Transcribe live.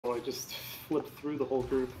I just flipped through the whole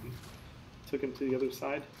group and took him to the other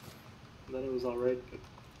side. And then it was alright. But...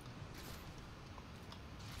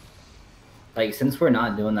 Like, since we're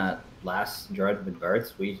not doing that last droid with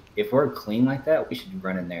birds, if we're clean like that, we should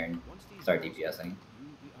run in there and start DPSing.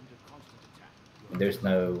 There's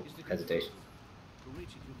no hesitation. To reach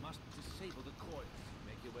it, you must disable the coils.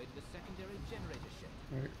 Make your way to the secondary generator shed.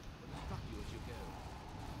 Right. We'll instruct you as you go.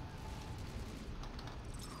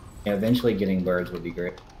 Yeah, eventually getting birds would be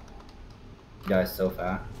great. You guys so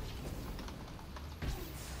fast.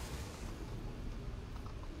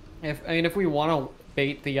 If we want to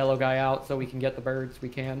bait the yellow guy out so we can get the birds, we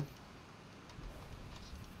can.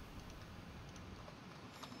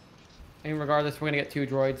 And regardless, we're gonna get 2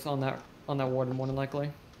 droids on that warden more than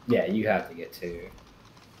likely. Yeah, you have to get 2.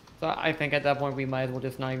 So I think at that point we might as well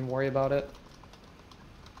just not even worry about it.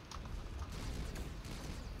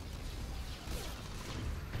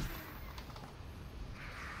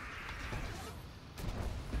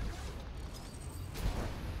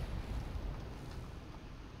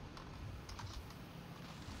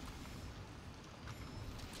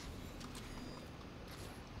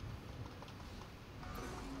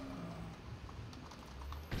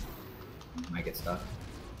 Might get stuck.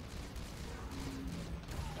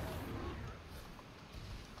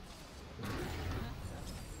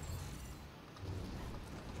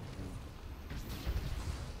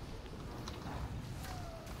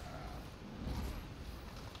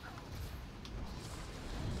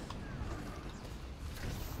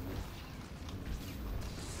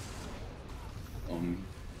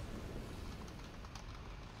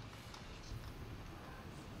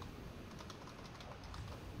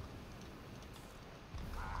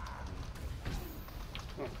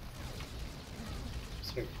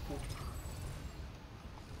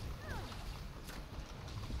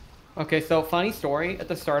 Okay, so funny story. At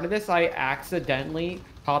the start of this, I accidentally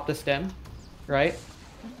popped the stem, right?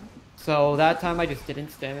 So that time I just didn't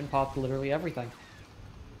stem and popped literally everything.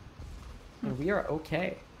 And we are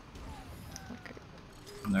okay.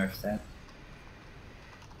 Nerf that.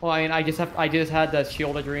 Well, I mean, I just had the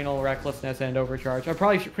shield adrenal, recklessness, and overcharge. I'm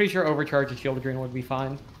pretty sure overcharge and shield adrenal would be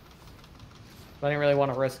fine. But I didn't really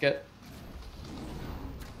want to risk it.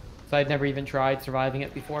 So I'd never even tried surviving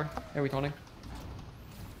it before. Are we toning?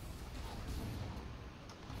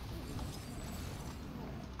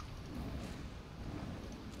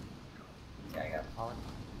 Yeah, I got pollen.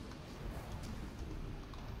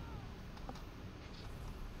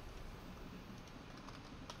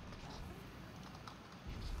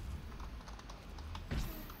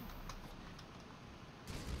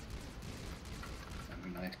 That'd be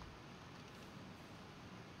nice.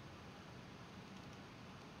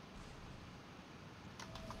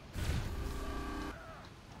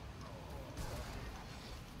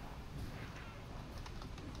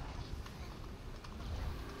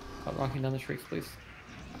 Stop rocking down the shrieks, please.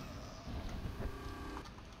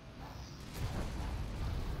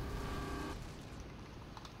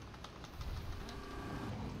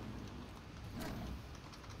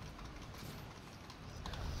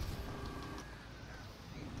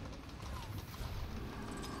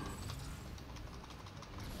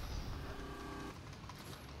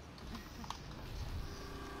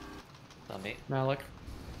 Not me. Malik.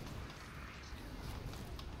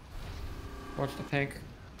 Watch the pink.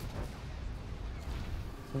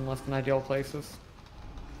 In less than ideal places.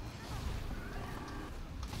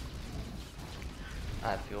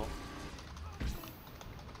 I have fuel.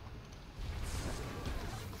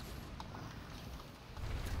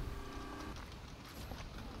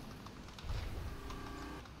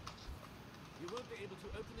 You won't be able to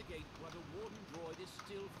open the gate while the warden droid is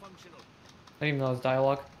still functional. I didn't even know it was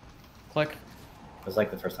dialogue. Click. It was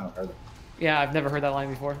like the first time I've heard it. Yeah, I've never heard that line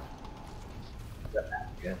before.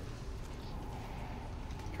 Yeah.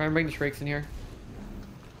 Try and bring the shrieks in here.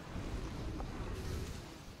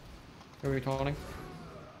 Who are we taunting?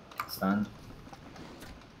 Stun.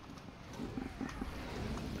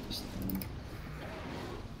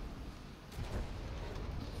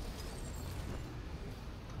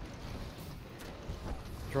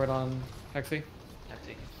 Droid on Hexy.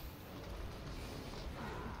 Hexy.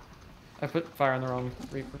 I put fire on the wrong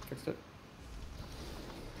Reaper, fixed it.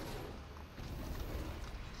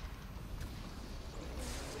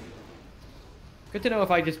 Good to know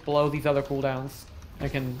if I just blow these other cooldowns, I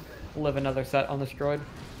can live another set on this droid.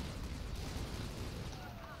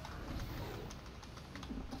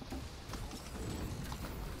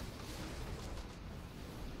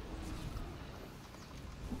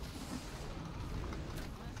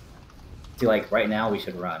 See, like, right now we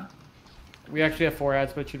should run. We actually have 4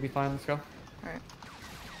 ads, but it should be fine. Let's go. Alright.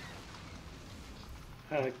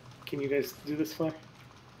 Can you guys do this flare?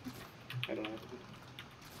 I don't have to.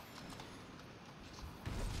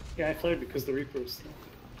 Yeah, I flared because the Reaper was still.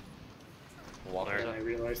 Walker. And I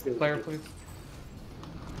realized it was Flare, please.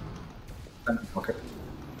 Okay.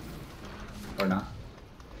 Or not.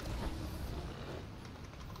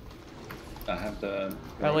 I have the.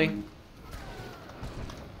 Ellie.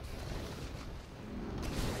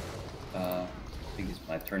 I think it's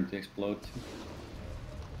my turn to explode.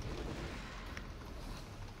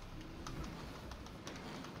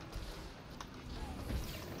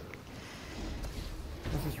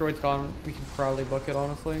 Once this droid's gone, we can probably book it,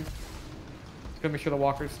 honestly. Just gonna make sure the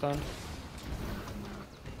walker's stunned.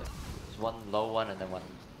 There's one low one and then one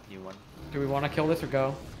new one. Do we want to kill this or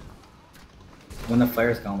go? When the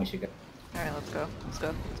flare's gone, we should go. Alright, let's go. Let's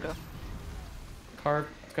go. Let's go. Card,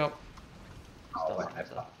 let's go. Oh, Still I on,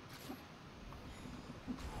 so.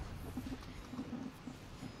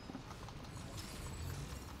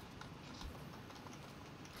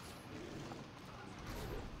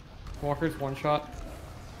 Walker's one shot.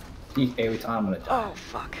 Every time I'm gonna die. Oh,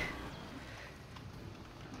 fuck. Can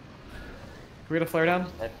we get a flare down?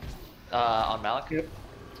 Dead. On Malik. Yep.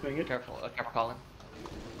 Swing it. Careful, careful, Colin.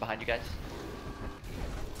 Behind you guys.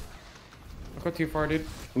 Don't go too far, dude.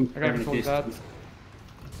 Whose I gotta turn control it is that. to-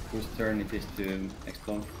 Whose turn it is to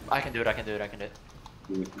explode? I can do it, I can do it, I can do it.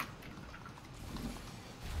 Do it.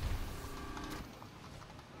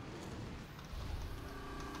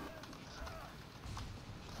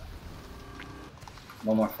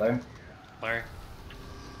 One more flare. Flare.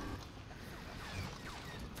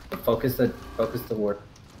 Focus the ward.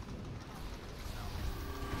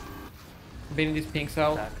 I'm beating these pinks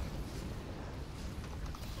out. Back.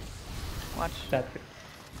 Watch. That.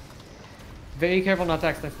 Very careful not to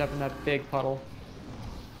accidentally step in that big puddle.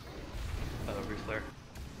 Roof flare.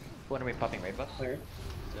 When are we popping raid buffs? Flare.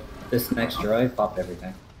 This next droid, pop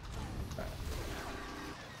everything.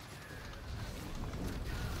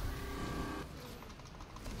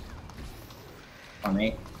 On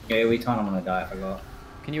me. Yeah, we taunt, I'm gonna die if I go up.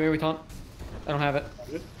 Can you AoE taunt? I don't have it.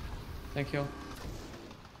 Good. Thank you.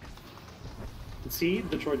 See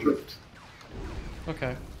the Troy drift.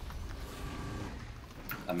 Okay.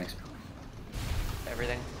 I'm exploding.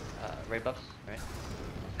 Everything. Raid buffs, right?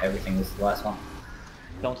 Everything, this is the last one.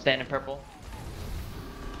 Don't stand in purple.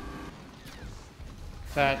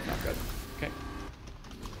 That's not good. Okay.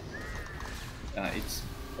 It's.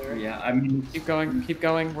 Flare. Yeah, I mean. Keep going, keep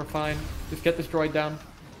going, we're fine. Just get this droid down.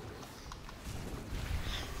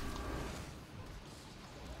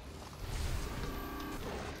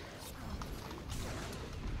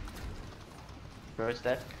 Droid's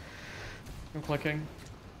dead. I'm clicking.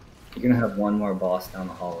 You're gonna have one more boss down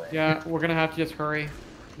the hallway. Yeah, we're gonna have to just hurry.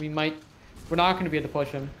 We're not gonna be able to push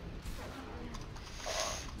him.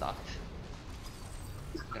 Knocked.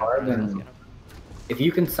 Carbon. If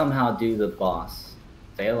you can somehow do the boss,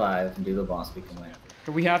 stay alive and do the boss, we can win.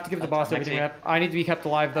 But we have to give the boss everything we have. I need to be kept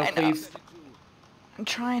alive though, I know. please. I'm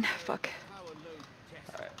trying. Fuck.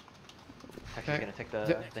 Alright. Hex Okay. is gonna take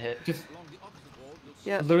Ju- the hit. Just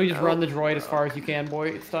Yeah. literally just Oh. run the droid as far as you can, boy.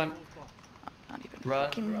 It's done. Not even Run,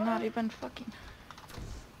 fucking. run. Not even fucking.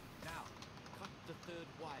 Now, cut the third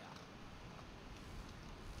wire.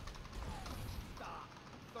 Stop.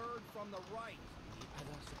 Third from the right. Any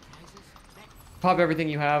other surprises? Next. Pop everything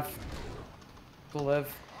you have to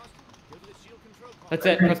live. Go to the shield control pod. That's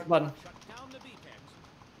it. Press the button. Shut down the beacons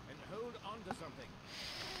and hold on to something.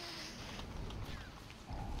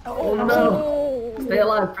 Oh no! Stay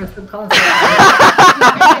alive, press the console.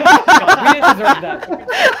 We didn't deserve that.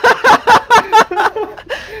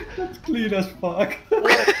 That's clean as fuck.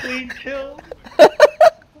 What a clean kill!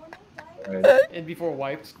 Alright. And before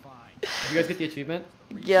wiped. Did you guys get the achievement?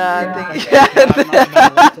 Yeah, I think.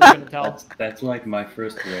 I'm gonna tell. That's like my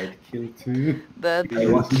first raid kill too. That's Hey,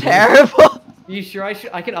 what- terrible. You sure I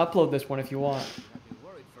can upload this one if you want.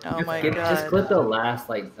 Oh my Just clip god. the last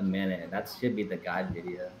like a minute. That should be the guide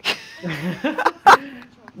video.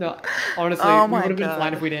 No, honestly, Oh we my would have been God.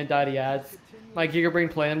 fine if we didn't die to ads. My Gigabrain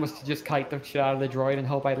plan was to just kite the shit out of the droid and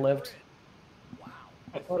hope I lived.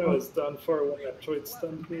 I thought I was done for when that droid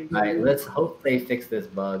stunned me. Alright, let's hope they fix this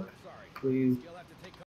bug. Please. You'll